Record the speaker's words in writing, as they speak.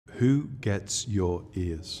Who gets your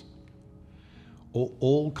ears?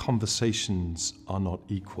 All conversations are not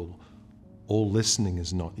equal. All listening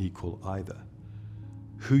is not equal either.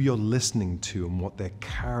 Who you're listening to and what they're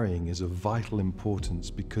carrying is of vital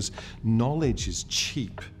importance, because knowledge is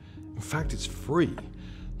cheap. In fact, it's free.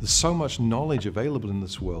 There's so much knowledge available in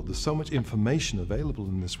this world. There's so much information available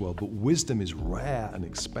in this world, but wisdom is rare and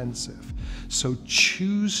expensive. So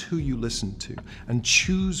choose who you listen to, and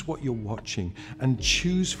choose what you're watching, and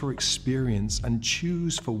choose for experience, and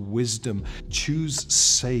choose for wisdom. Choose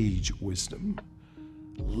sage wisdom.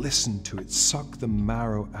 Listen to it, suck the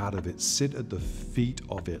marrow out of it, sit at the feet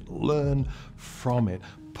of it, learn from it,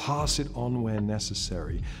 pass it on where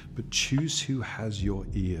necessary, but choose who has your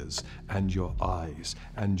ears and your eyes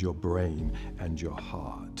and your brain and your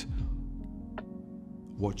heart.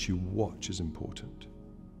 What you watch is important.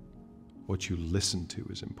 What you listen to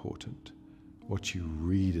is important. What you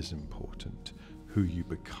read is important. Who you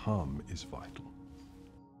become is vital.